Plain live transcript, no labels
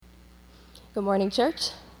Good morning, church.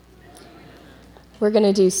 We're going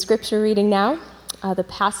to do scripture reading now. The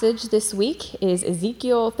passage this week is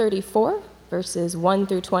Ezekiel 34, verses 1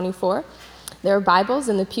 through 24. There are Bibles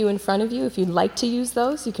in the pew in front of you. If you'd like to use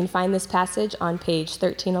those, you can find this passage on page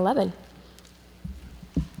 1311.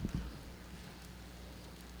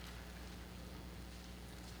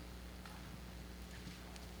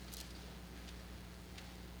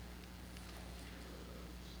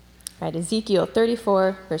 All right, Ezekiel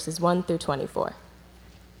 34, verses 1 through 24.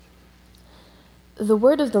 The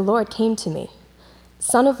word of the Lord came to me.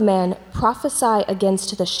 Son of man, prophesy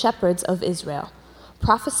against the shepherds of Israel.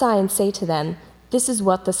 Prophesy and say to them, this is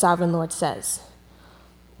what the sovereign Lord says.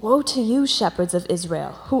 Woe to you, shepherds of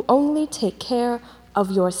Israel, who only take care of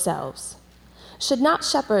yourselves. Should not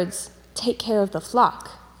shepherds take care of the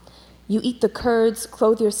flock? You eat the curds,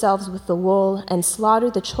 clothe yourselves with the wool, and slaughter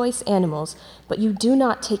the choice animals, but you do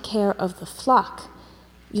not take care of the flock.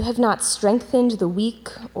 You have not strengthened the weak,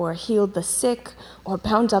 or healed the sick, or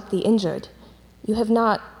bound up the injured. You have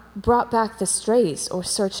not brought back the strays, or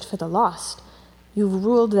searched for the lost. You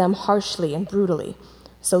ruled them harshly and brutally.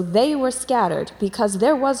 So they were scattered because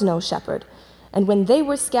there was no shepherd. And when they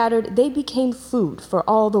were scattered, they became food for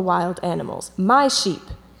all the wild animals. My sheep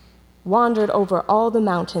wandered over all the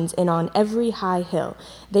mountains and on every high hill.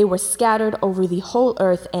 They were scattered over the whole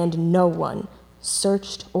earth, and no one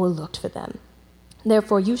searched or looked for them.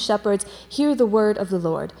 Therefore, you shepherds, hear the word of the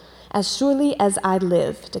Lord. As surely as I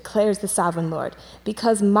live, declares the sovereign Lord,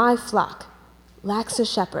 because my flock lacks a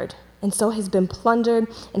shepherd, and so has been plundered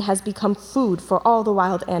and has become food for all the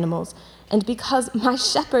wild animals, and because my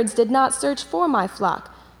shepherds did not search for my flock,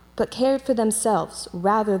 but cared for themselves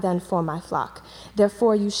rather than for my flock.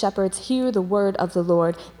 Therefore, you shepherds, hear the word of the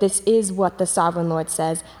Lord. This is what the sovereign Lord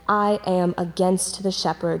says. I am against the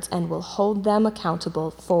shepherds and will hold them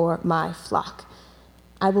accountable for my flock.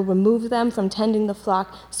 I will remove them from tending the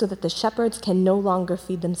flock so that the shepherds can no longer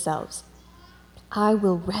feed themselves. I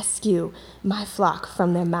will rescue my flock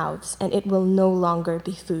from their mouths, and it will no longer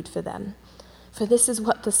be food for them. For this is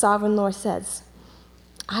what the sovereign Lord says.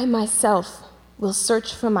 I myself will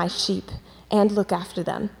search for my sheep and look after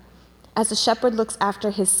them. As a shepherd looks after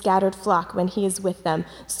his scattered flock when he is with them,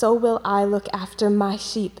 so will I look after my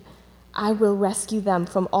sheep. I will rescue them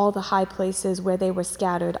from all the high places where they were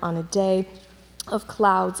scattered on a day of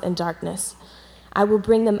clouds and darkness. I will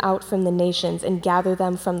bring them out from the nations and gather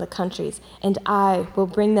them from the countries, and I will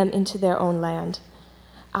bring them into their own land.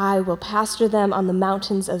 I will pasture them on the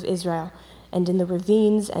mountains of Israel, and in the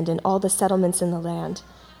ravines and in all the settlements in the land.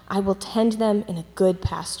 I will tend them in a good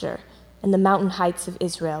pasture, and the mountain heights of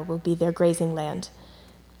Israel will be their grazing land.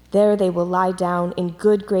 There they will lie down in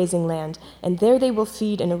good grazing land, and there they will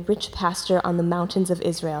feed in a rich pasture on the mountains of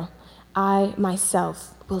Israel. I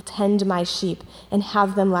myself will tend my sheep and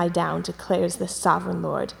have them lie down, declares the sovereign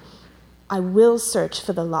Lord. I will search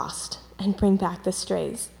for the lost and bring back the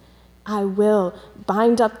strays. I will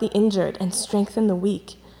bind up the injured and strengthen the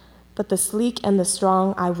weak, but the sleek and the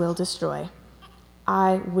strong I will destroy.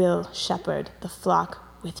 I will shepherd the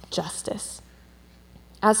flock with justice.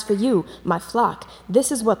 As for you, my flock,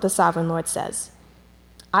 this is what the sovereign Lord says.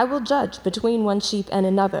 I will judge between one sheep and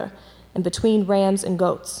another, and between rams and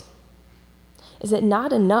goats. Is it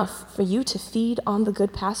not enough for you to feed on the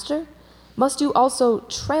good pasture? Must you also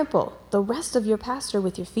trample the rest of your pasture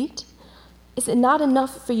with your feet? Is it not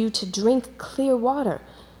enough for you to drink clear water?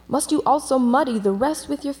 Must you also muddy the rest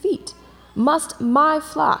with your feet? Must my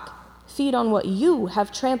flock feed on what you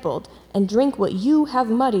have trampled and drink what you have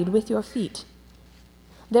muddied with your feet?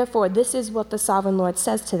 Therefore, this is what the sovereign Lord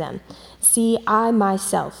says to them. See, I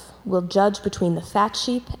myself will judge between the fat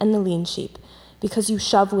sheep and the lean sheep, because you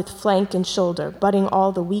shove with flank and shoulder, butting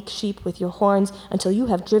all the weak sheep with your horns until you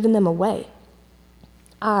have driven them away.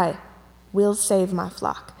 I will save my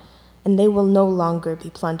flock, and they will no longer be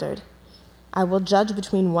plundered. I will judge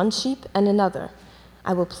between one sheep and another.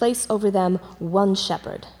 I will place over them one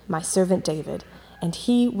shepherd, my servant David, and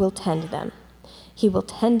he will tend them. He will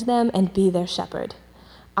tend them and be their shepherd.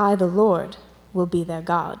 I, the Lord, will be their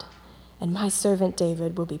God, and my servant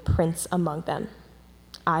David will be prince among them.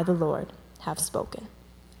 I, the Lord, have spoken.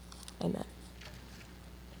 Amen.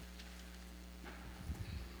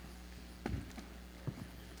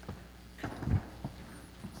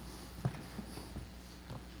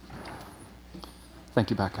 Thank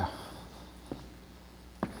you, Becca.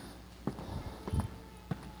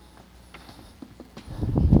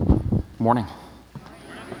 Morning.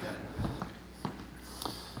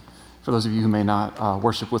 For those of you who may not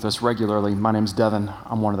worship with us regularly, my name's Devin.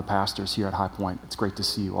 I'm one of the pastors here at High Point. It's great to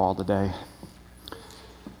see you all today.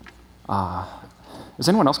 Is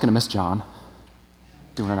anyone else going to miss John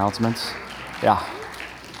doing announcements? Yeah.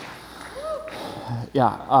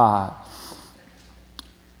 Yeah.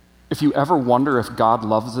 If you ever wonder if God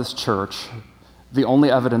loves this church, the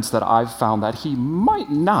only evidence that I've found that he might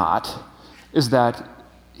not is that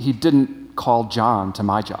he didn't call John to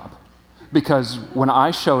my job. Because when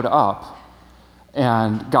I showed up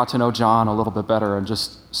and got to know John a little bit better and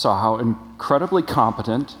just saw how incredibly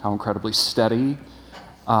competent, how incredibly steady,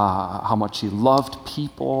 how much he loved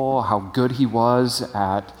people, how good he was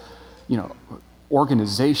at,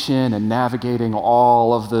 organization and navigating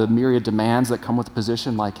all of the myriad demands that come with a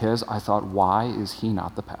position like his, I thought, why is he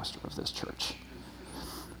not the pastor of this church?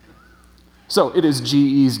 So it is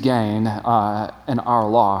GE's gain and our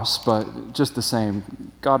loss, but just the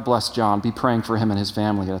same, God bless John. Be praying for him and his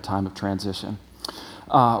family at a time of transition.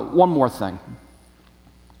 One more thing.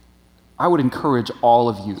 I would encourage all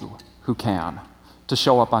of you who can to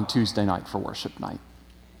show up on Tuesday night for worship night.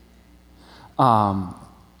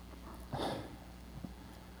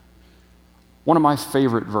 One of my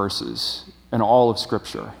favorite verses in all of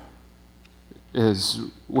Scripture is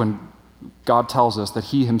when God tells us that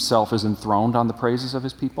he himself is enthroned on the praises of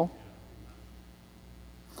his people.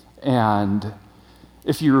 And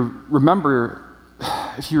if you remember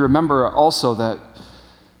also that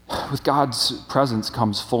with God's presence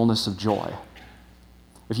comes fullness of joy.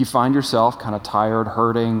 If you find yourself kind of tired,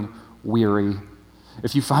 hurting, weary,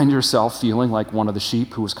 if you find yourself feeling like one of the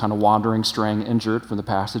sheep who was kind of wandering, straying, injured from the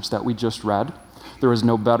passage that we just read, there is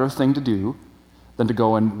no better thing to do than to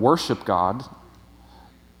go and worship God,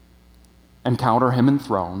 encounter him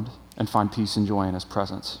enthroned, and find peace and joy in his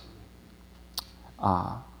presence.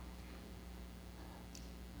 I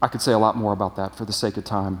could say a lot more about that. For the sake of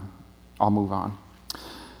time, I'll move on.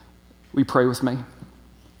 Will you pray with me?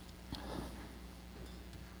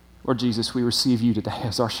 Lord Jesus, we receive you today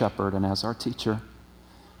as our shepherd and as our teacher.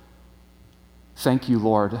 Thank you,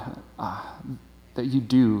 Lord, that you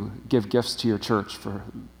do give gifts to your church for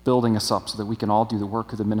building us up so that we can all do the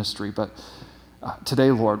work of the ministry. But today,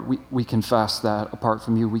 Lord, we confess that apart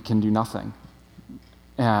from you, we can do nothing.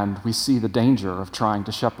 And we see the danger of trying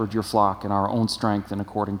to shepherd your flock in our own strength and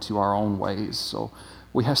according to our own ways. So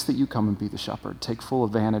we ask that you come and be the shepherd. Take full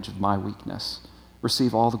advantage of my weakness.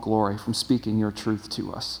 Receive all the glory from speaking your truth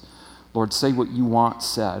to us. Lord, say what you want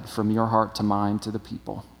said from your heart to mine to the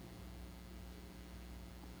people.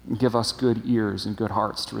 And give us good ears and good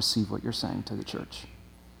hearts to receive what you're saying to the church.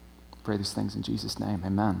 Pray these things in Jesus' name.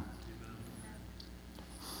 Amen.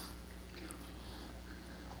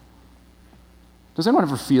 Does anyone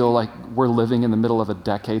ever feel like we're living in the middle of a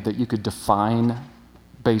decade that you could define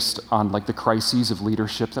based on like the crises of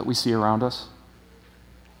leadership that we see around us?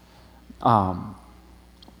 I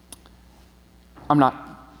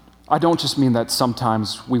don't just mean that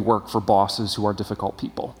sometimes we work for bosses who are difficult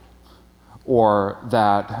people, or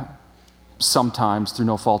that sometimes through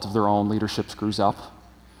no fault of their own leadership screws up.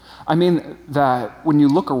 I mean that when you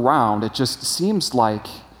look around, it just seems like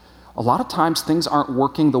a lot of times things aren't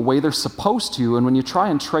working the way they're supposed to, and when you try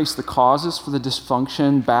and trace the causes for the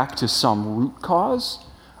dysfunction back to some root cause,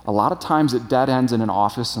 a lot of times it dead ends in an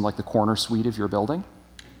office in like the corner suite of your building.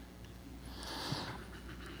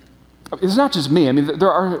 It's not just me. I mean,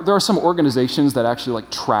 there are some organizations that actually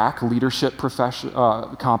like track leadership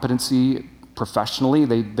competency professionally.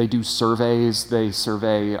 They do surveys. They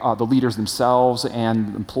survey the leaders themselves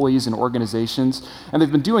and employees in organizations. And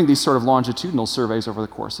they've been doing these sort of longitudinal surveys over the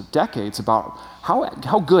course of decades about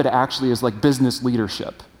how good actually is like business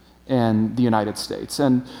leadership in the United States.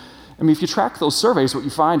 And I mean, if you track those surveys, what you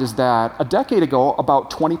find is that a decade ago,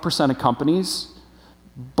 about 20% of companies,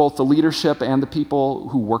 both the leadership and the people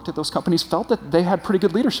who worked at those companies, felt that they had pretty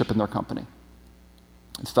good leadership in their company.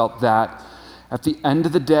 It felt that at the end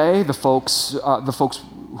of the day, the folks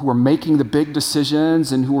who were making the big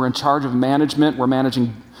decisions and who were in charge of management were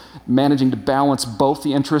managing to balance both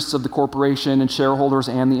the interests of the corporation and shareholders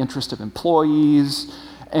and the interest of employees,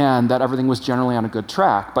 and that everything was generally on a good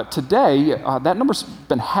track. But today, that number's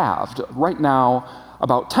been halved. Right now,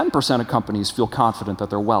 about 10% of companies feel confident that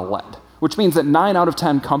they're well led, which means that 9 out of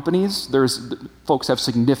 10 companies, folks have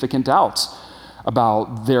significant doubts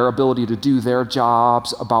about their ability to do their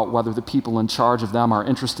jobs, about whether the people in charge of them are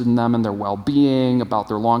interested in them and their well-being, about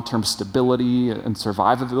their long-term stability and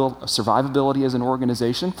survivability as an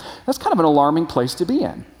organization. That's kind of an alarming place to be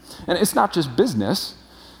in. And it's not just business.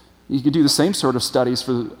 You could do the same sort of studies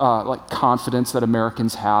for like confidence that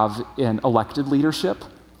Americans have in elected leadership.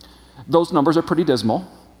 Those numbers are pretty dismal.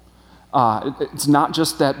 It's not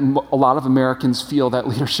just that a lot of Americans feel that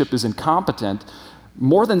leadership is incompetent.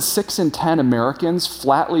 More than 6 in 10 Americans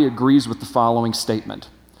flatly agrees with the following statement: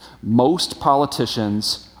 most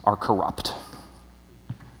politicians are corrupt.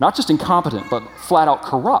 Not just incompetent, but flat out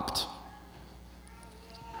corrupt.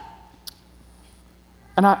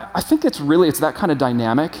 And I think it's that kind of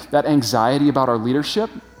dynamic, that anxiety about our leadership,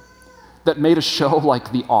 that made a show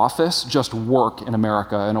like The Office just work in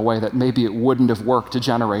America in a way that maybe it wouldn't have worked a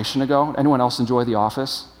generation ago. Anyone else enjoy The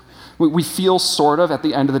Office? We feel sort of, at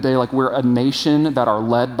the end of the day, like we're a nation that are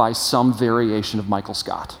led by some variation of Michael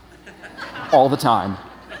Scott. All the time,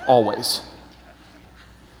 always.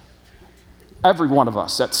 Every one of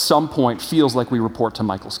us at some point feels like we report to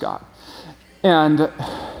Michael Scott. And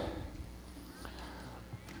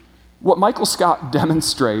what Michael Scott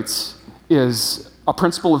demonstrates is a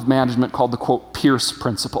principle of management called the, quote, Pierce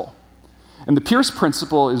principle. And the Pierce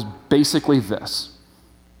principle is basically this,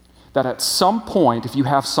 that at some point, if you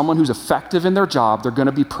have someone who's effective in their job, they're going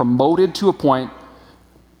to be promoted to a point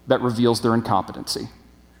that reveals their incompetency.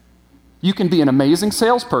 You can be an amazing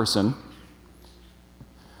salesperson,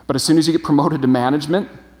 but as soon as you get promoted to management,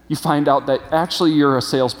 you find out that actually you're a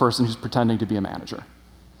salesperson who's pretending to be a manager.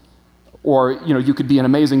 Or, you could be an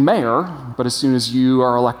amazing mayor, but as soon as you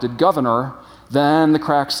are elected governor, then the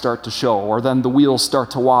cracks start to show, or then the wheels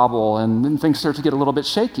start to wobble, and then things start to get a little bit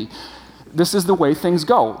shaky. This is the way things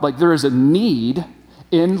go. Like, there is a need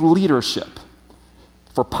in leadership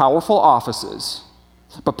for powerful offices,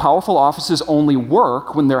 but powerful offices only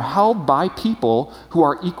work when they're held by people who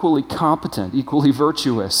are equally competent, equally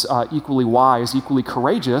virtuous, equally wise, equally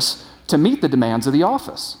courageous to meet the demands of the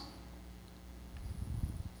office.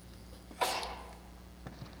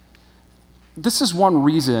 This is one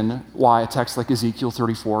reason why a text like Ezekiel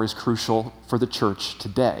 34 is crucial for the church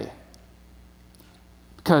today.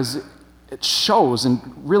 Because it shows in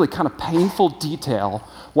really kind of painful detail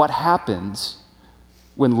what happens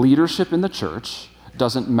when leadership in the church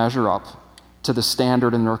doesn't measure up to the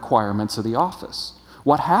standard and the requirements of the office.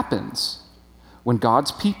 What happens when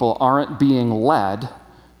God's people aren't being led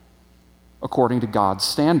according to God's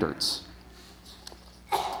standards?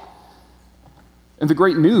 And the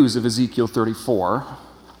great news of Ezekiel 34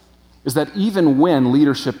 is that even when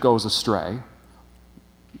leadership goes astray,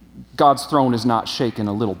 God's throne is not shaken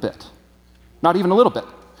a little bit. Not even a little bit.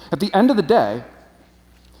 At the end of the day,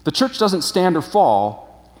 the church doesn't stand or fall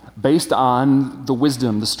based on the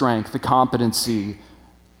wisdom, the strength, the competency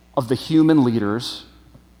of the human leaders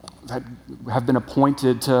that have been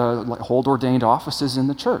appointed to hold ordained offices in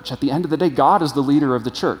the church. At the end of the day, God is the leader of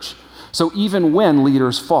the church. So even when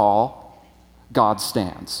leaders fall, God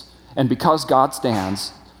stands. And because God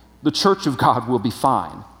stands, the church of God will be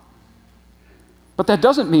fine. But that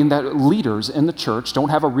doesn't mean that leaders in the church don't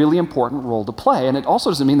have a really important role to play. And it also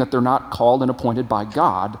doesn't mean that they're not called and appointed by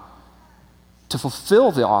God to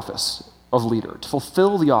fulfill the office of leader, to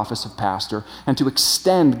fulfill the office of pastor, and to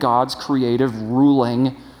extend God's creative,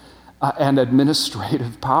 ruling, and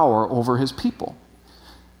administrative power over his people.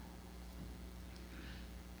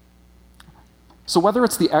 So whether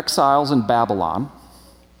it's the exiles in Babylon,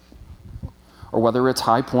 or whether it's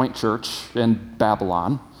High Point Church in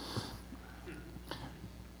Babylon,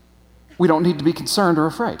 we don't need to be concerned or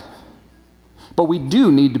afraid. But we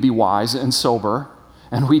do need to be wise and sober,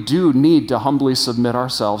 and we do need to humbly submit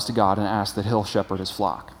ourselves to God and ask that he'll shepherd his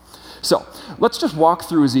flock. So let's just walk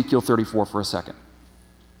through Ezekiel 34 for a second.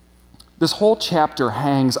 This whole chapter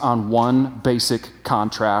hangs on one basic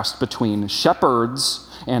contrast between shepherds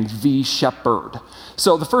and the shepherd.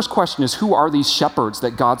 So the first question is, who are these shepherds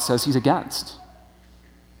that God says he's against?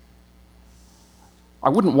 I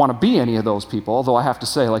wouldn't want to be any of those people, although I have to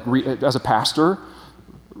say, as a pastor,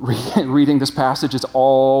 reading this passage, it's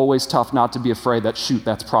always tough not to be afraid that, shoot,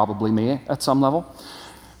 that's probably me at some level.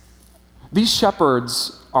 These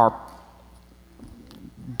shepherds are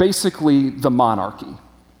basically the monarchy.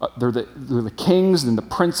 They're the kings and the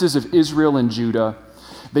princes of Israel and Judah.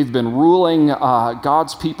 They've been ruling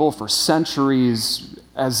God's people for centuries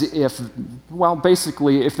as if,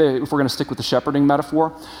 basically, if we're going to stick with the shepherding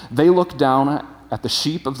metaphor, they look down at the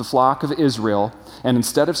sheep of the flock of Israel, and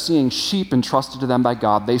instead of seeing sheep entrusted to them by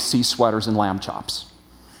God, they see sweaters and lamb chops.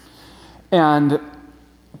 And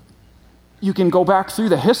you can go back through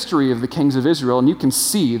the history of the kings of Israel, and you can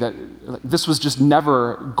see that this was just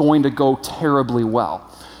never going to go terribly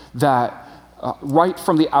well. That right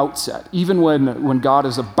from the outset, even when God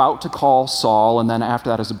is about to call Saul, and then after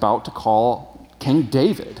that is about to call King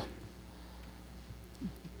David,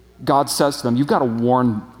 God says to them, you've got to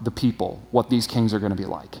warn the people what these kings are going to be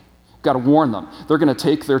like. You've got to warn them. They're going to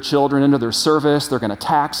take their children into their service. They're going to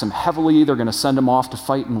tax them heavily. They're going to send them off to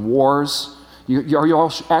fight in wars. Are you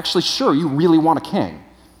all actually sure you really want a king?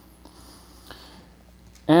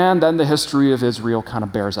 And then the history of Israel kind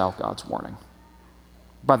of bears out God's warning.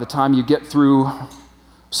 By the time you get through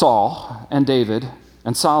Saul and David,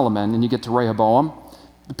 and Solomon, and you get to Rehoboam,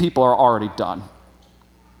 the people are already done.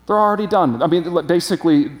 They're already done. I mean,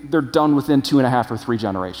 basically, they're done within 2.5 or 3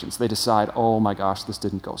 generations. They decide, oh my gosh, this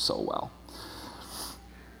didn't go so well.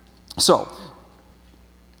 So,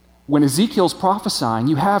 when Ezekiel's prophesying,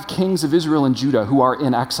 you have kings of Israel and Judah who are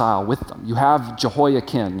in exile with them. You have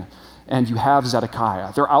Jehoiakim and you have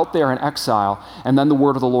Zedekiah. They're out there in exile, and then the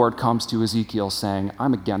word of the Lord comes to Ezekiel saying,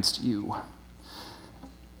 I'm against you.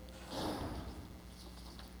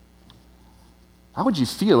 How would you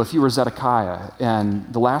feel if you were Zedekiah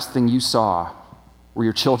and the last thing you saw were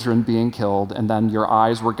your children being killed and then your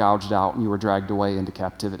eyes were gouged out and you were dragged away into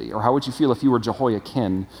captivity? Or how would you feel if you were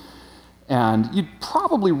Jehoiakim and you'd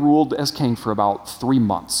probably ruled as king for about 3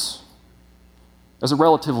 months as a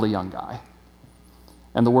relatively young guy?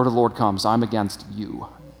 And the word of the Lord comes, I'm against you.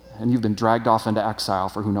 And you've been dragged off into exile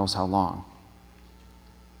for who knows how long.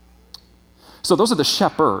 So those are the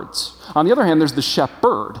shepherds. On the other hand, there's the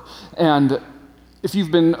shepherd. And if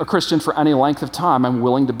you've been a Christian for any length of time, I'm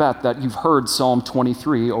willing to bet that you've heard Psalm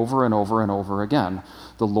 23 over and over and over again.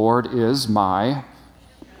 The Lord is my,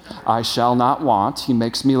 I shall not want. He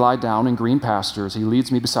makes me lie down in green pastures. He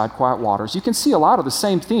leads me beside quiet waters. You can see a lot of the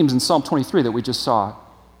same themes in Psalm 23 that we just saw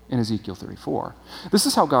in Ezekiel 34. This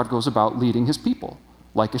is how God goes about leading his people,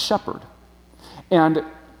 like a shepherd. And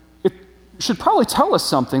it should probably tell us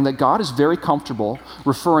something that God is very comfortable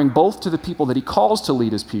referring both to the people that he calls to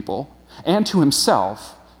lead his people and to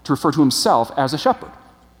himself, to refer to himself as a shepherd.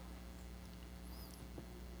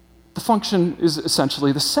 The function is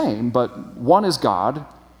essentially the same, but one is God,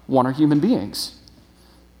 one are human beings.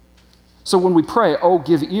 So when we pray, oh,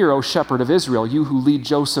 give ear, O shepherd of Israel, you who lead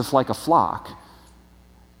Joseph like a flock,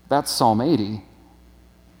 that's Psalm 80.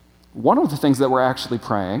 One of the things that we're actually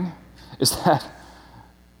praying is that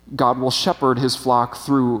God will shepherd his flock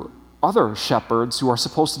through other shepherds who are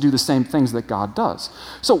supposed to do the same things that God does.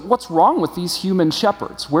 So what's wrong with these human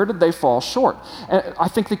shepherds? Where did they fall short? And I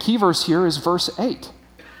think the key verse here is verse 8.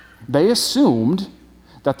 They assumed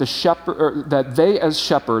that that they as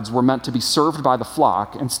shepherds were meant to be served by the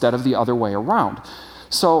flock instead of the other way around.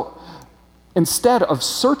 So instead of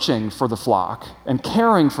searching for the flock and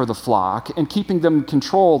caring for the flock and keeping them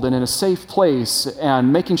controlled and in a safe place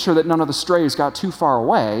and making sure that none of the strays got too far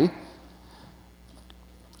away,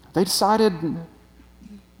 they decided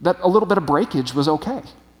that a little bit of breakage was okay.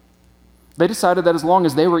 They decided that as long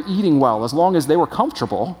as they were eating well, as long as they were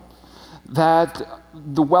comfortable, that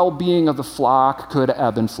the well-being of the flock could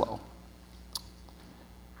ebb and flow.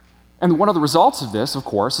 And one of the results of this, of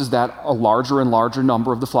course, is that a larger and larger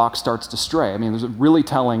number of the flock starts to stray. I mean, there's a really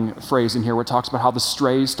telling phrase in here where it talks about how the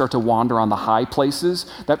strays start to wander on the high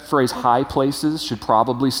places. That phrase, high places, should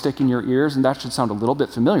probably stick in your ears, and that should sound a little bit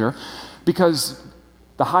familiar, because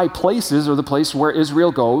the high places are the place where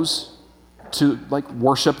Israel goes to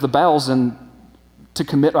worship the Baals and to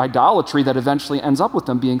commit idolatry that eventually ends up with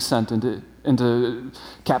them being sent into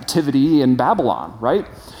captivity in Babylon, right?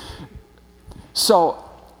 So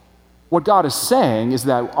what God is saying is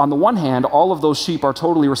that on the one hand, all of those sheep are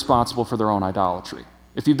totally responsible for their own idolatry.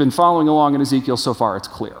 If you've been following along in Ezekiel so far, it's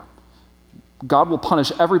clear. God will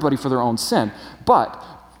punish everybody for their own sin. But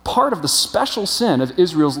part of the special sin of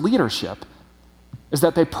Israel's leadership is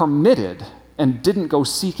that they permitted and didn't go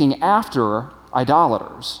seeking after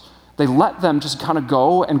idolaters. They let them just kind of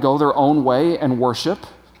go their own way and worship,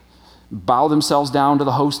 bow themselves down to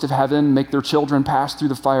the host of heaven, make their children pass through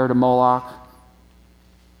the fire to Moloch.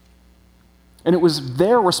 And it was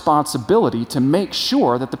their responsibility to make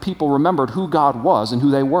sure that the people remembered who God was and who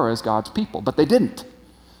they were as God's people. But they didn't,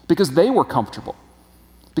 because they were comfortable,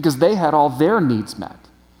 because they had all their needs met.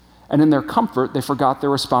 And in their comfort, they forgot their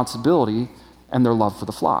responsibility and their love for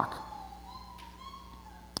the flock.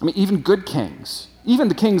 I mean, even good kings, even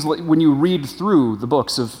the kings, when you read through the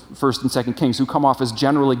books of 1st and 2nd Kings, who come off as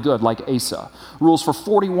generally good, like Asa, rules for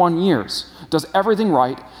 41 years, does everything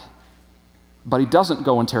right, but he doesn't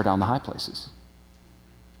go and tear down the high places.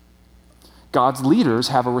 God's leaders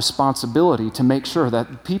have a responsibility to make sure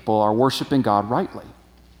that people are worshiping God rightly.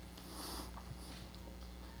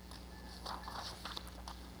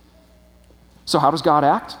 So how does God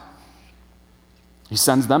act? He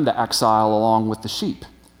sends them to exile along with the sheep.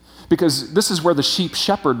 Because this is where the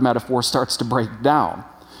sheep-shepherd metaphor starts to break down.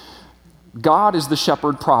 God is the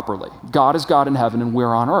shepherd properly. God is God in heaven and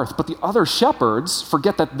we're on earth. But the other shepherds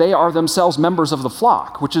forget that they are themselves members of the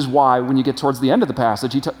flock, which is why when you get towards the end of the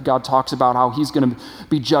passage, God talks about how he's going to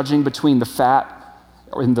be judging between the fat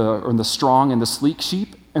and the strong and the sleek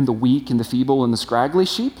sheep and the weak and the feeble and the scraggly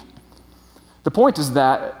sheep. The point is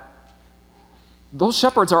that those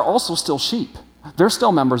shepherds are also still sheep. They're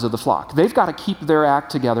still members of the flock. They've got to keep their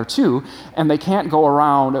act together too, and they can't go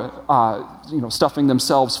around stuffing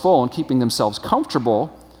themselves full and keeping themselves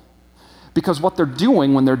comfortable, because what they're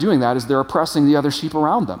doing when they're doing that is they're oppressing the other sheep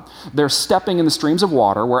around them. They're stepping in the streams of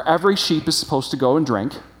water where every sheep is supposed to go and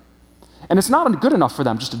drink, and it's not good enough for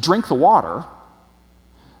them just to drink the water.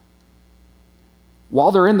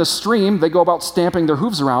 While they're in the stream, they go about stamping their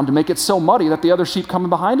hooves around to make it so muddy that the other sheep coming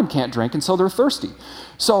behind them can't drink, and so they're thirsty.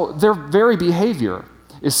 So their very behavior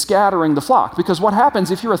is scattering the flock, because what happens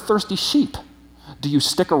if you're a thirsty sheep? Do you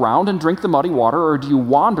stick around and drink the muddy water, or do you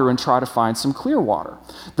wander and try to find some clear water?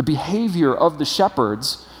 The behavior of the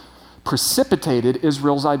shepherds precipitated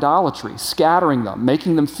Israel's idolatry, scattering them,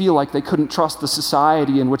 making them feel like they couldn't trust the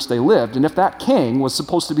society in which they lived. And if that king was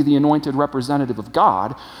supposed to be the anointed representative of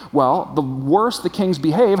God, well, the worse the kings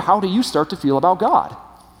behave, how do you start to feel about God?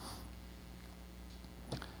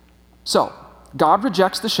 So, God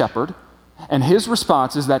rejects the shepherd, and his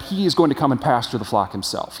response is that he is going to come and pasture the flock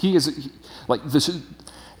himself.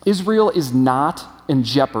 Israel is not in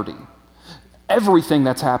jeopardy. Everything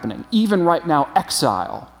that's happening, even right now,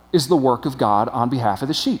 exile, is the work of God on behalf of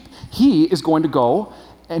the sheep. He is going to go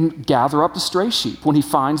and gather up the stray sheep. When he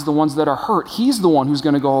finds the ones that are hurt, he's the one who's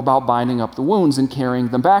going to go about binding up the wounds and carrying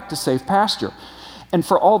them back to safe pasture. And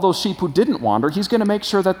for all those sheep who didn't wander, he's going to make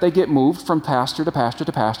sure that they get moved from pasture to pasture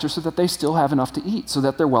to pasture so that they still have enough to eat, so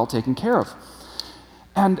that they're well taken care of.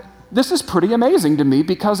 And this is pretty amazing to me,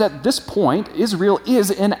 because at this point, Israel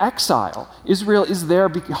is in exile. Israel is there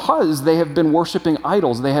because they have been worshiping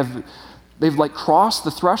idols. They've crossed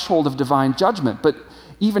the threshold of divine judgment. But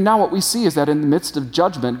even now what we see is that in the midst of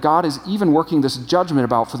judgment, God is even working this judgment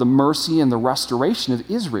about for the mercy and the restoration of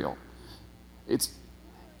Israel. It's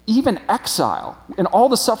even exile and all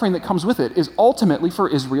the suffering that comes with it is ultimately for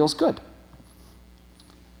Israel's good.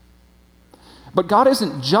 But God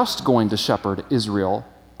isn't just going to shepherd Israel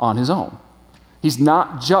on his own. He's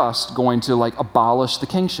not just going to abolish the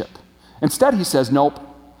kingship. Instead, he says, nope,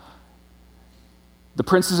 the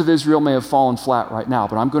princes of Israel may have fallen flat right now,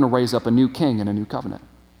 but I'm going to raise up a new king in a new covenant.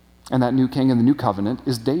 And that new king in the new covenant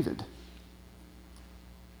is David.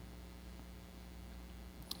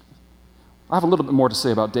 I have a little bit more to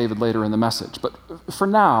say about David later in the message, but for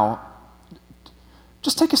now,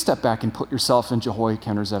 just take a step back and put yourself in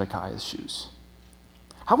Jehoiakim or Zedekiah's shoes.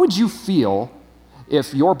 How would you feel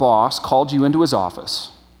if your boss called you into his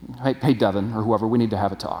office? Hey, Devin, or whoever, we need to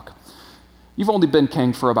have a talk. You've only been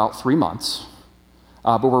king for about 3 months.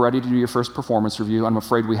 But we're ready to do your first performance review. I'm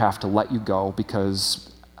afraid we have to let you go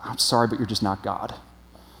because I'm sorry, but you're just not God.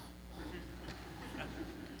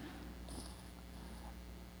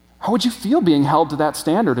 How would you feel being held to that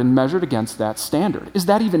standard and measured against that standard? Is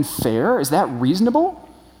that even fair? Is that reasonable?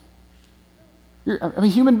 I'm a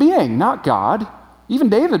human being, not God. Even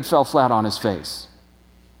David fell flat on his face.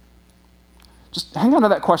 Just hang on to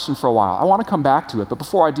that question for a while. I want to come back to it, but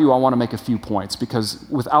before I do, I want to make a few points, because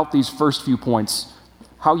without these first few points,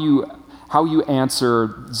 how you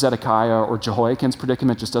answer Zedekiah or Jehoiakim's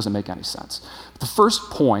predicament just doesn't make any sense. The first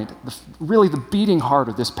point, really the beating heart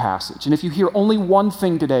of this passage, and if you hear only one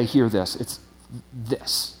thing today, hear this. It's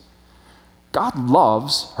this. God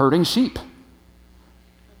loves herding sheep.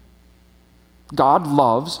 God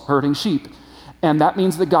loves herding sheep. And that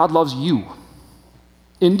means that God loves you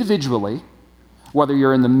individually, whether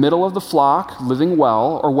you're in the middle of the flock, living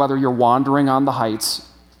well, or whether you're wandering on the heights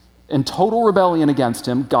in total rebellion against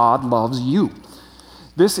him. God loves you.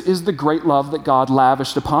 This is the great love that God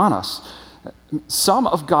lavished upon us. Some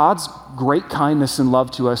of God's great kindness and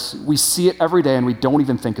love to us, we see it every day and we don't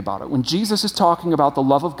even think about it. When Jesus is talking about the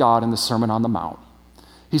love of God in the Sermon on the Mount,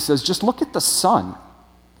 he says, just look at the sun.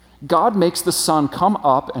 God makes the sun come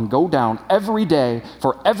up and go down every day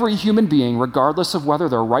for every human being, regardless of whether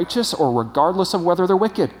they're righteous or regardless of whether they're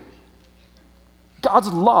wicked. God's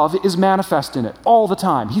love is manifest in it all the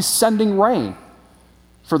time. He's sending rain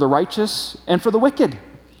for the righteous and for the wicked.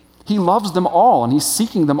 He loves them all, and he's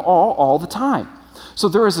seeking them all the time. So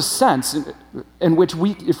there is a sense in which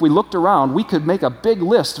if we looked around, we could make a big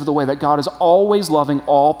list of the way that God is always loving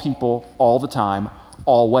all people all the time,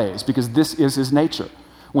 always, because this is his nature.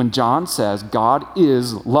 When John says God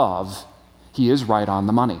is love, he is right on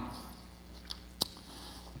the money.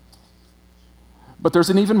 But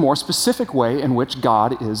there's an even more specific way in which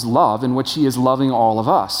God is love, in which he is loving all of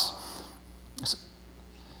us.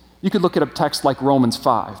 You could look at a text like Romans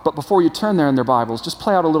 5, but before you turn there in their Bibles, just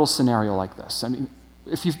play out a little scenario like this. I mean,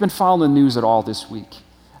 if you've been following the news at all this week,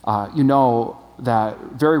 you know that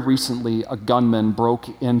very recently a gunman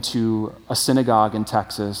broke into a synagogue in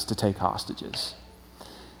Texas to take hostages.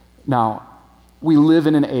 Now, we live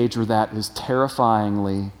in an age where that is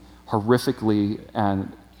terrifyingly, horrifically,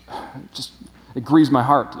 and just it grieves my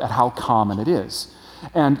heart at how common it is.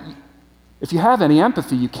 And if you have any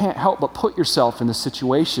empathy, you can't help but put yourself in the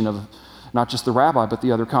situation of not just the rabbi, but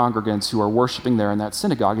the other congregants who are worshiping there in that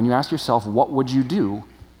synagogue, and you ask yourself, what would you do?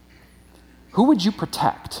 Who would you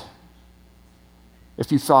protect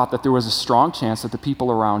if you thought that there was a strong chance that the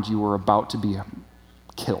people around you were about to be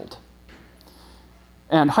killed?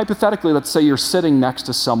 And hypothetically, let's say you're sitting next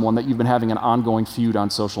to someone that you've been having an ongoing feud on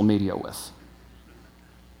social media with.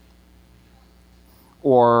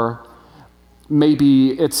 Or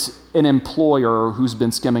maybe it's an employer who's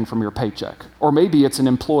been skimming from your paycheck. Or maybe it's an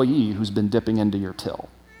employee who's been dipping into your till.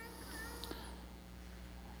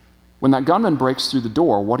 When that gunman breaks through the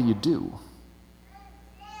door, what do?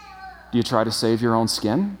 Do you try to save your own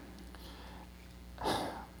skin?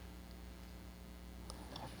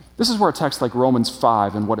 This is where a text like Romans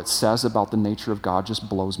 5 and what it says about the nature of God just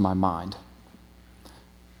blows my mind.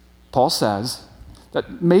 Paul says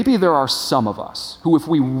that maybe there are some of us who, if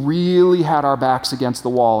we really had our backs against the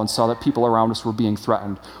wall and saw that people around us were being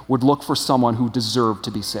threatened, would look for someone who deserved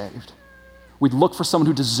to be saved. We'd look for someone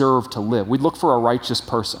who deserved to live. We'd look for a righteous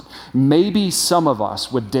person. Maybe some of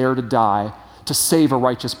us would dare to die to save a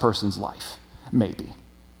righteous person's life. Maybe.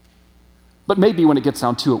 But maybe when it gets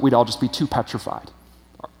down to it, we'd all just be too petrified.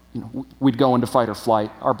 We'd go into fight or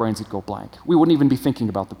flight. Our brains would go blank. We wouldn't even be thinking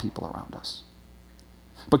about the people around us.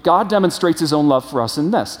 But God demonstrates his own love for us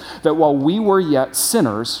in this, that while we were yet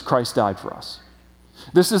sinners, Christ died for us.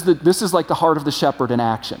 This is like the heart of the shepherd in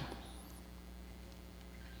action.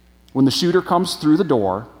 When the shooter comes through the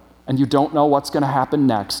door and you don't know what's going to happen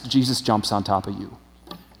next, Jesus jumps on top of you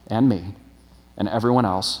and me and everyone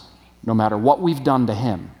else, no matter what we've done to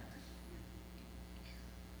him.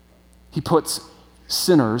 He puts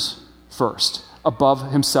sinners first,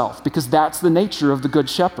 above himself, because that's the nature of the Good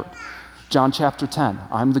Shepherd. John chapter 10,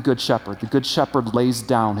 I'm the Good Shepherd. The Good Shepherd lays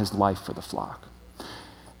down his life for the flock.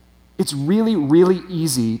 It's really, really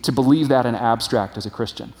easy to believe that in abstract as a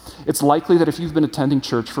Christian. It's likely that if you've been attending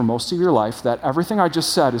church for most of your life, that everything I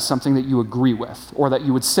just said is something that you agree with, or that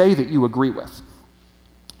you would say that you agree with.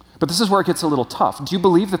 But this is where it gets a little tough. Do you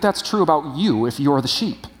believe that that's true about you if you're the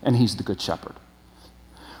sheep and he's the Good Shepherd?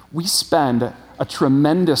 We spend a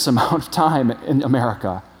tremendous amount of time in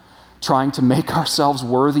America trying to make ourselves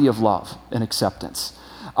worthy of love and acceptance.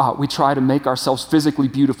 We try to make ourselves physically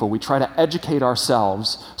beautiful. We try to educate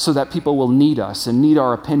ourselves so that people will need us and need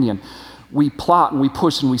our opinion. We plot and we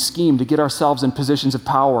push and we scheme to get ourselves in positions of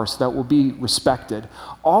power so that we'll be respected.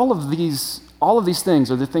 All of these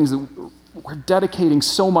things are the things that we're dedicating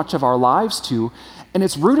so much of our lives to, and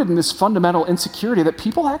it's rooted in this fundamental insecurity that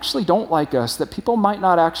people actually don't like us, that people might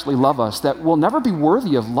not actually love us, that we'll never be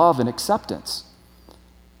worthy of love and acceptance.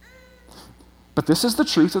 But this is the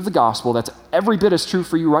truth of the gospel that's every bit as true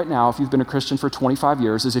for you right now if you've been a Christian for 25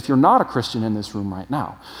 years as if you're not a Christian in this room right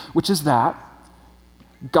now, which is that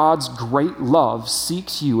God's great love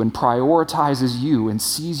seeks you and prioritizes you and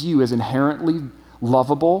sees you as inherently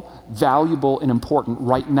lovable, valuable, and important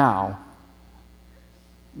right now,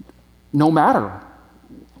 no matter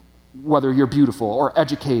whether you're beautiful or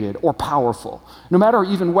educated or powerful, no matter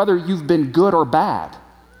even whether you've been good or bad.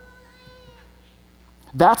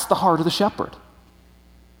 That's the heart of the shepherd.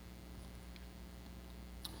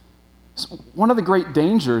 So one of the great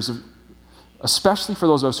dangers, especially for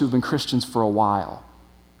those of us who've been Christians for a while,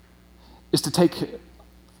 is to take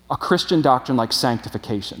a Christian doctrine like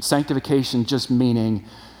sanctification. Sanctification just meaning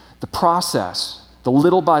the process, the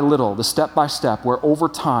little by little, the step by step, where over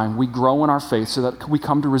time we grow in our faith so that we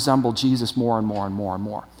come to resemble Jesus more and more and more and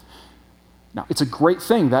more. Now, it's a great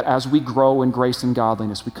thing that as we grow in grace and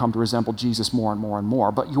godliness, we come to resemble Jesus more and more and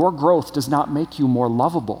more, but your growth does not make you more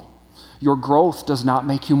lovable. Your growth does not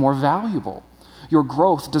make you more valuable. Your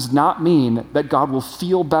growth does not mean that God will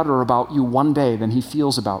feel better about you one day than he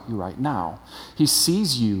feels about you right now. He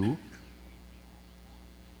sees you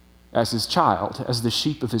as his child, as the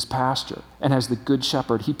sheep of his pasture, and as the good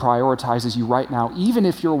shepherd, he prioritizes you right now, even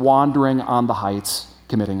if you're wandering on the heights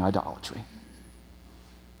committing idolatry.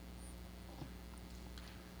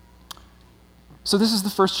 So this is the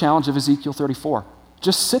first challenge of Ezekiel 34.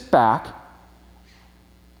 Just sit back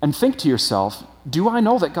and think to yourself, do I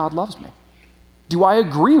know that God loves me? Do I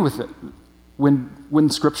agree with it when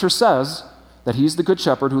Scripture says that he's the good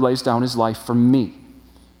shepherd who lays down his life for me?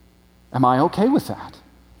 Am I okay with that?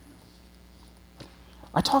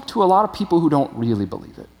 I talk to a lot of people who don't really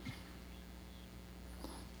believe it.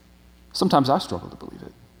 Sometimes I struggle to believe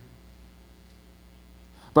it.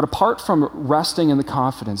 But apart from resting in the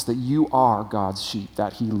confidence that you are God's sheep,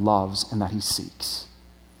 that he loves and that he seeks,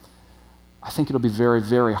 I think it'll be very,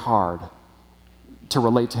 very hard to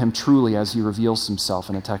relate to him truly as he reveals himself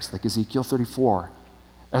in a text like Ezekiel 34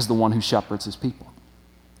 as the one who shepherds his people.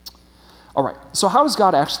 All right, so how does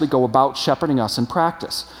God actually go about shepherding us in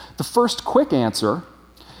practice? The first quick answer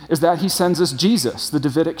is that he sends us Jesus, the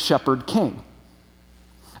Davidic shepherd king.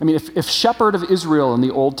 I mean, if shepherd of Israel in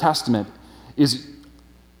the Old Testament is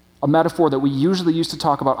a metaphor that we usually use to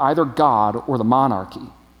talk about either God or the monarchy,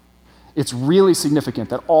 it's really significant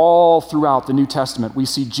that all throughout the New Testament we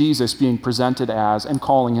see Jesus being presented as and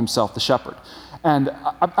calling himself the shepherd. And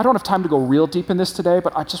I don't have time to go real deep in this today,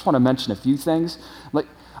 but I just want to mention a few things. Like,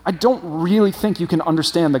 I don't really think you can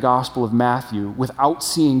understand the Gospel of Matthew without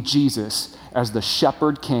seeing Jesus as the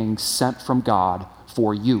shepherd king sent from God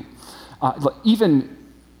for you.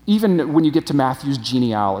 Even when you get to Matthew's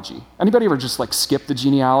genealogy. Anybody ever just like skip the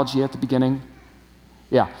genealogy at the beginning?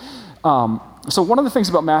 Yeah. So one of the things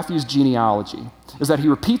about Matthew's genealogy is that he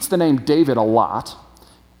repeats the name David a lot,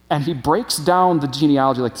 and he breaks down the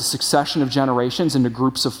genealogy, like the succession of generations, into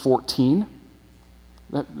groups of 14.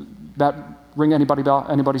 That ring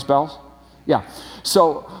anybody's bells? Yeah.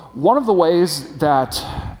 So one of the ways that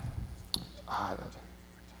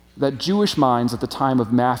Jewish minds at the time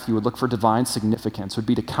of Matthew would look for divine significance would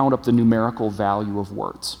be to count up the numerical value of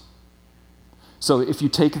words. So if you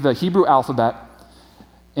take the Hebrew alphabet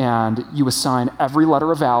and you assign every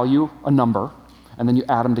letter a value, a number, and then you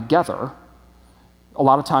add them together, a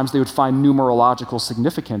lot of times they would find numerological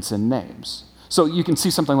significance in names. So you can see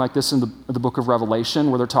something like this in the book of Revelation,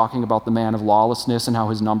 where they're talking about the man of lawlessness and how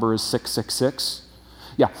his number is 666.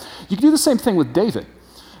 Yeah, you can do the same thing with David.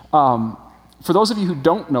 For those of you who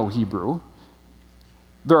don't know Hebrew,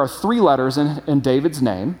 there are 3 letters in David's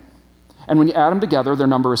name, and when you add them together, their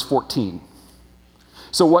number is 14.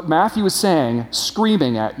 So what Matthew is saying,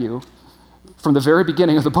 screaming at you from the very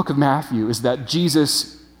beginning of the book of Matthew, is that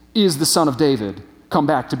Jesus is the son of David, come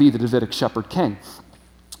back to be the Davidic shepherd king.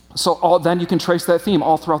 So then you can trace that theme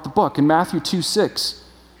all throughout the book. In Matthew 2:6,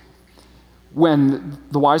 when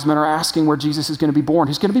the wise men are asking where Jesus is going to be born,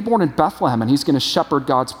 he's going to be born in Bethlehem, and he's going to shepherd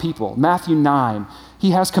God's people. Matthew 9,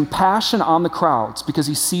 he has compassion on the crowds because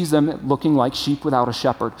he sees them looking like sheep without a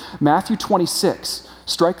shepherd. Matthew 26,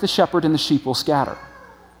 strike the shepherd and the sheep will scatter.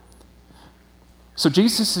 So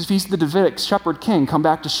Jesus, if he's the Davidic shepherd king, come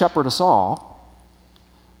back to shepherd us all,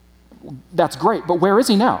 that's great, but where is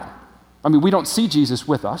he now? I mean, we don't see Jesus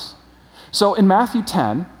with us. So in Matthew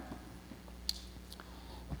 10,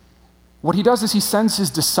 what he does is he sends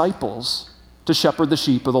his disciples to shepherd the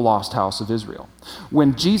sheep of the lost house of Israel.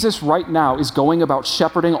 When Jesus right now is going about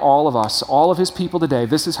shepherding all of us, all of his people today,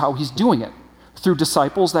 this is how he's doing it, through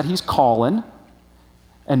disciples that he's calling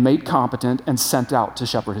and made competent and sent out to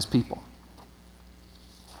shepherd his people.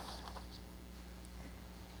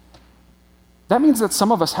 That means that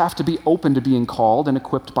some of us have to be open to being called and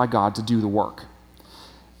equipped by God to do the work.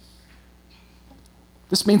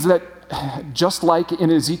 This means that just like in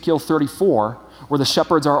Ezekiel 34, where the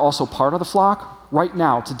shepherds are also part of the flock, right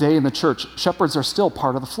now, today in the church, shepherds are still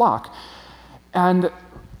part of the flock. And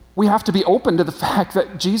we have to be open to the fact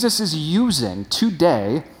that Jesus is using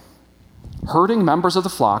today hurting members of the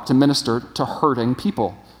flock to minister to hurting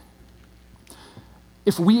people.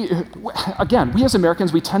 We as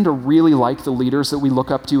Americans, we tend to really like the leaders that we look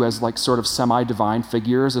up to as like sort of semi-divine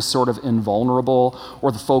figures, as sort of invulnerable,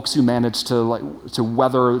 or the folks who manage to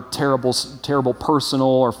weather terrible personal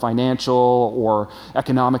or financial or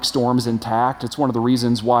economic storms intact. It's one of the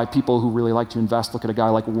reasons why people who really like to invest look at a guy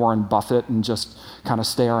like Warren Buffett and just kind of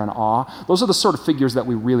stare in awe. Those are the sort of figures that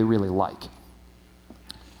we really, really like.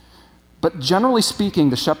 But generally speaking,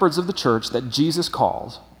 the shepherds of the church that Jesus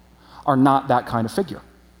calls are not that kind of figure.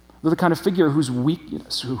 They're the kind of figure whose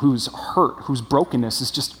weakness, whose hurt, whose brokenness is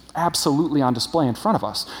just absolutely on display in front of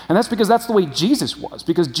us. And that's because that's the way Jesus was,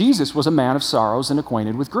 because Jesus was a man of sorrows and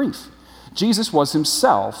acquainted with grief. Jesus was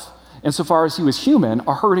himself, insofar as he was human,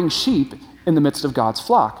 a hurting sheep in the midst of God's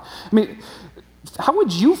flock. I mean, how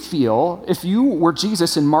would you feel if you were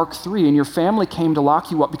Jesus in Mark 3 and your family came to lock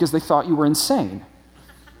you up because they thought you were insane?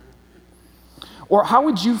 Or how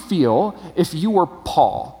would you feel if you were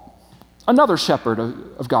Paul, another shepherd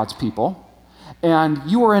of God's people, and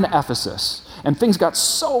you were in Ephesus, and things got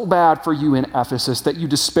so bad for you in Ephesus that you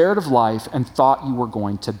despaired of life and thought you were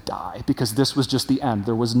going to die because this was just the end.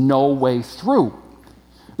 There was no way through.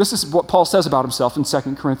 This is what Paul says about himself in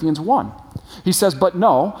 2 Corinthians 1. He says, "But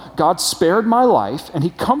no, God spared my life, and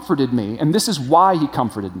he comforted me, and this is why he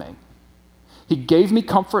comforted me. He gave me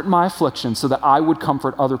comfort in my affliction so that I would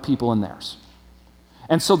comfort other people in theirs.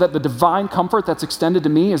 And so that the divine comfort that's extended to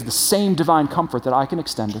me is the same divine comfort that I can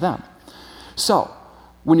extend to them." So,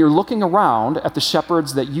 when you're looking around at the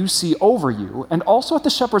shepherds that you see over you, and also at the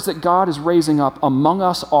shepherds that God is raising up among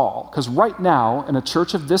us all, because right now, in a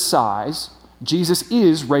church of this size, Jesus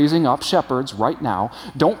is raising up shepherds right now.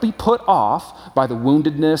 Don't be put off by the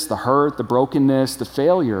woundedness, the hurt, the brokenness, the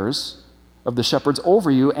failures of the shepherds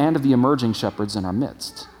over you and of the emerging shepherds in our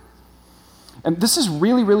midst. And this is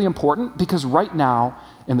really, really important because right now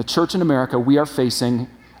in the church in America, we are facing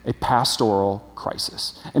a pastoral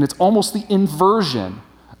crisis. And it's almost the inversion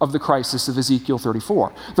of the crisis of Ezekiel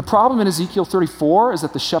 34. The problem in Ezekiel 34 is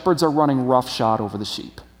that the shepherds are running roughshod over the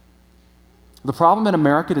sheep. The problem in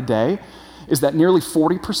America today is that nearly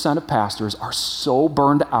 40% of pastors are so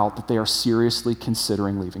burned out that they are seriously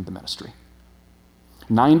considering leaving the ministry.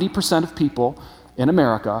 90% of people in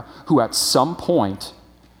America who at some point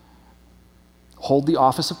hold the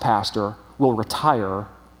office of pastor will retire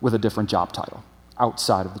with a different job title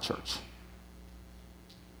outside of the church.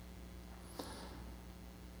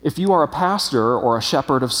 If you are a pastor or a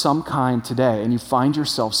shepherd of some kind today and you find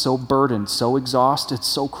yourself so burdened, so exhausted,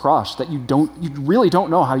 so crushed that you really don't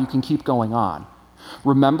know how you can keep going on,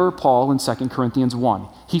 remember Paul in 2 Corinthians 1.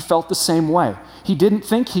 He felt the same way. He didn't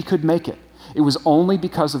think he could make it. It was only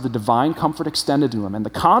because of the divine comfort extended to him and the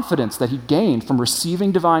confidence that he gained from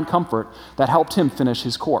receiving divine comfort that helped him finish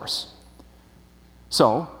his course.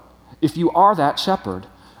 So, if you are that shepherd,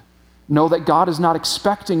 know that God is not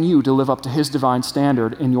expecting you to live up to his divine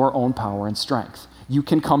standard in your own power and strength. You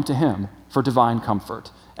can come to him for divine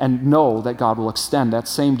comfort and know that God will extend that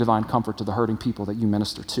same divine comfort to the hurting people that you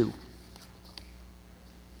minister to.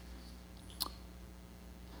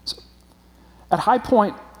 So, at High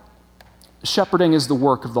Point, shepherding is the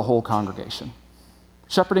work of the whole congregation.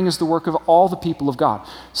 Shepherding is the work of all the people of God.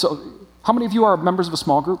 So, how many of you are members of a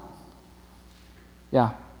small group?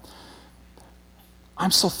 Yeah. I'm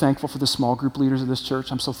so thankful for the small group leaders of this church.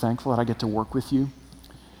 I'm so thankful that I get to work with you.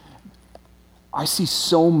 I see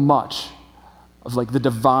so much of like the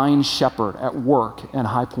divine shepherd at work in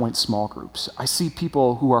High Point small groups. I see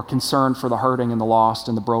people who are concerned for the hurting and the lost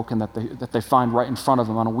and the broken that they find right in front of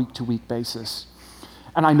them on a week-to-week basis.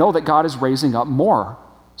 And I know that God is raising up more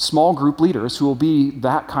small group leaders who will be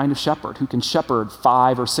that kind of shepherd, who can shepherd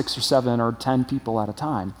 5 or 6 or 7 or 10 people at a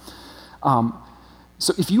time.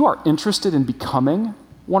 So if you are interested in becoming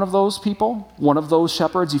one of those people, one of those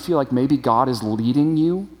shepherds, you feel like maybe God is leading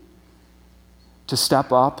you to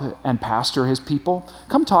step up and pastor his people,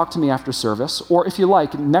 come talk to me after service. Or if you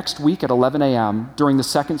like, next week at 11 a.m. during the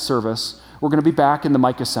second service, we're going to be back in the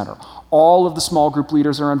Micah Center. All of the small group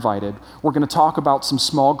leaders are invited. We're going to talk about some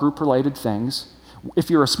small group related things. If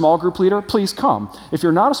you're a small group leader, please come. If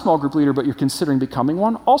you're not a small group leader but you're considering becoming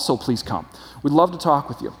one, also please come. We'd love to talk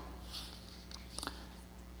with you.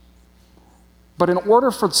 But in order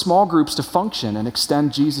for small groups to function and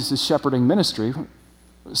extend Jesus' shepherding ministry,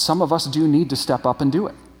 some of us do need to step up and do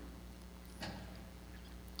it.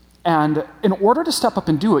 And in order to step up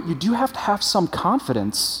and do it, you do have to have some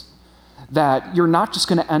confidence that you're not just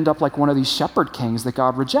going to end up like one of these shepherd kings that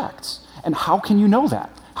God rejects. And how can you know that?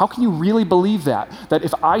 How can you really believe that? That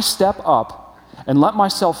if I step up and let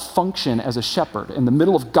myself function as a shepherd in the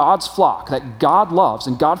middle of God's flock that God loves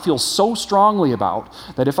and God feels so strongly about,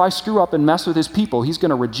 that if I screw up and mess with his people, he's going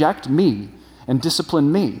to reject me and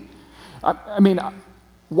discipline me. I mean,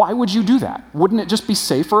 why would you do that? Wouldn't it just be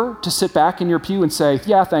safer to sit back in your pew and say,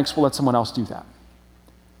 yeah, thanks, we'll let someone else do that?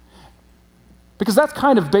 Because that's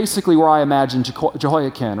kind of basically where I imagine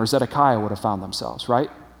Jehoiakim or Zedekiah would have found themselves, right?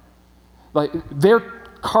 Like, they're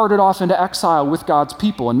carted off into exile with God's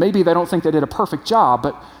people, and maybe they don't think they did a perfect job,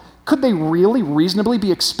 but could they really reasonably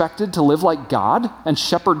be expected to live like God and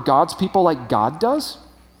shepherd God's people like God does?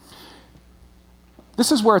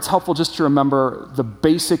 This is where it's helpful just to remember the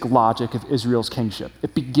basic logic of Israel's kingship.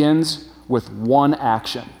 It begins with one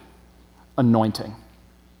action: anointing.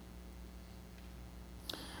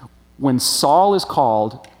 When Saul is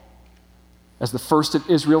called as the first of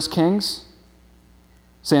Israel's kings,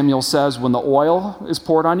 Samuel says, when the oil is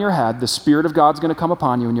poured on your head, the Spirit of God's going to come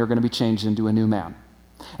upon you and you're going to be changed into a new man.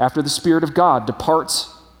 After the Spirit of God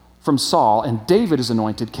departs from Saul and David is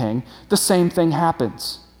anointed king, the same thing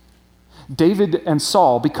happens. David and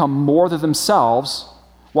Saul become more than themselves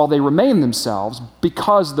while they remain themselves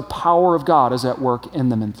because the power of God is at work in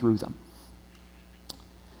them and through them.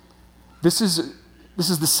 This is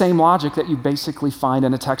the same logic that you basically find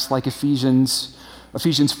in a text like Ephesians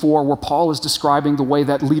 4, where Paul is describing the way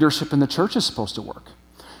that leadership in the church is supposed to work.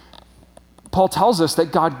 Paul tells us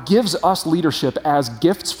that God gives us leadership as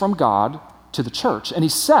gifts from God to the church. And he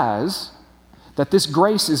says that this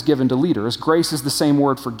grace is given to leaders. Grace is the same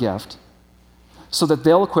word for gift, so that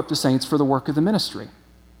they'll equip the saints for the work of the ministry.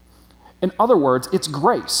 In other words, it's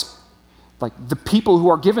grace. Like the people who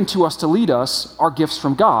are given to us to lead us are gifts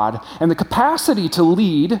from God, and the capacity to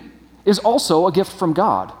lead is also a gift from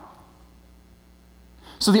God.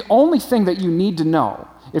 So the only thing that you need to know,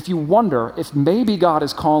 if you wonder if maybe God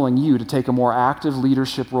is calling you to take a more active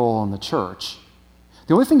leadership role in the church,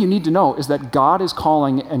 the only thing you need to know is that God is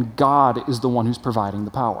calling and God is the one who's providing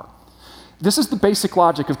the power. This is the basic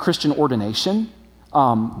logic of Christian ordination.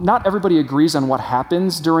 Not everybody agrees on what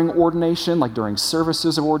happens during ordination, like during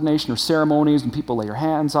services of ordination or ceremonies when people lay your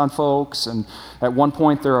hands on folks, and at one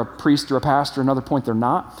point they're a priest or a pastor, another point they're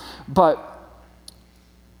not. But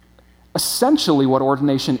essentially what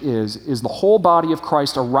ordination is the whole body of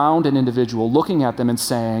Christ around an individual looking at them and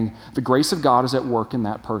saying, the grace of God is at work in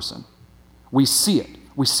that person. We see it.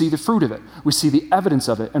 We see the fruit of it. We see the evidence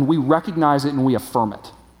of it, and we recognize it and we affirm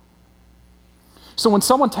it. So when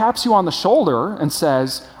someone taps you on the shoulder and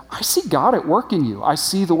says, I see God at work in you, I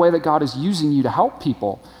see the way that God is using you to help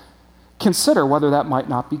people, consider whether that might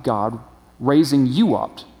not be God raising you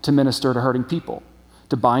up to minister to hurting people,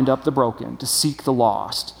 to bind up the broken, to seek the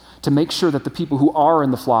lost, to make sure that the people who are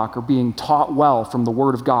in the flock are being taught well from the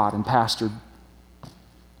Word of God and pastored.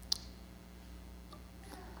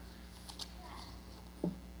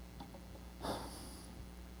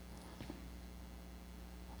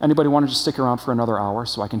 Anybody want to just stick around for another hour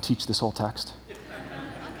so I can teach this whole text?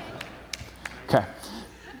 Okay.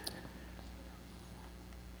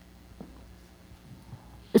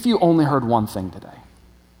 If you only heard one thing today,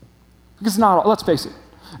 because let's face it,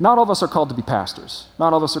 not all of us are called to be pastors.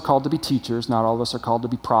 Not all of us are called to be teachers. Not all of us are called to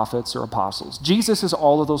be prophets or apostles. Jesus is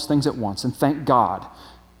all of those things at once, and thank God,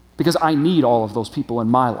 because I need all of those people in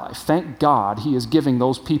my life. Thank God he is giving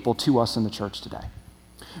those people to us in the church today.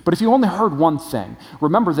 But if you only heard one thing,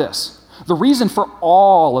 remember this. The reason for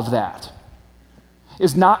all of that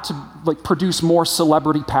is not to produce more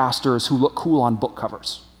celebrity pastors who look cool on book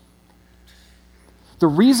covers. The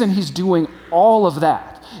reason he's doing all of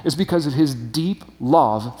that is because of his deep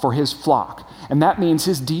love for his flock. And that means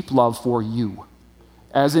his deep love for you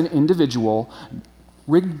as an individual,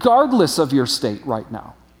 regardless of your state right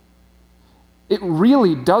now. It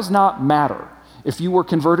really does not matter if you were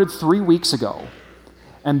converted 3 weeks ago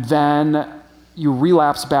and then you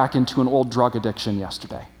relapse back into an old drug addiction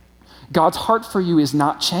yesterday. God's heart for you is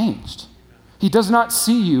not changed. He does not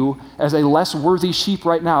see you as a less worthy sheep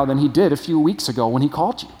right now than he did a few weeks ago when he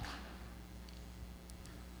called you.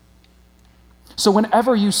 So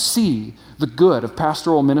whenever you see the good of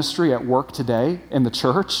pastoral ministry at work today in the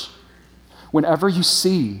church, whenever you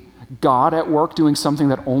see God at work doing something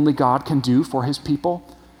that only God can do for his people,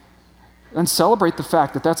 then celebrate the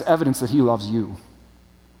fact that that's evidence that he loves you.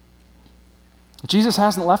 Jesus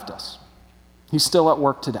hasn't left us. He's still at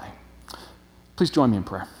work today. Please join me in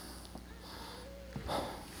prayer.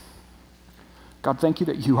 God, thank you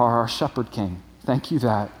that you are our shepherd king. Thank you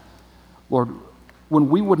that, Lord, when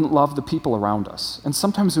we wouldn't love the people around us, and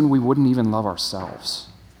sometimes when we wouldn't even love ourselves,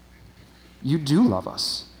 you do love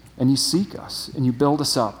us, and you seek us, and you build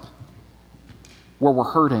us up. Where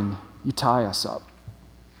we're hurting, you tie us up.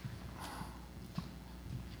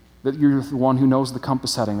 That you're the one who knows the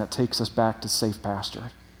compass heading that takes us back to safe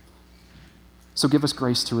pasture. So give us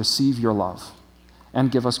grace to receive your love,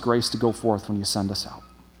 and give us grace to go forth when you send us out.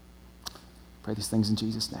 Pray these things in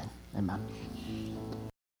Jesus' name. Amen.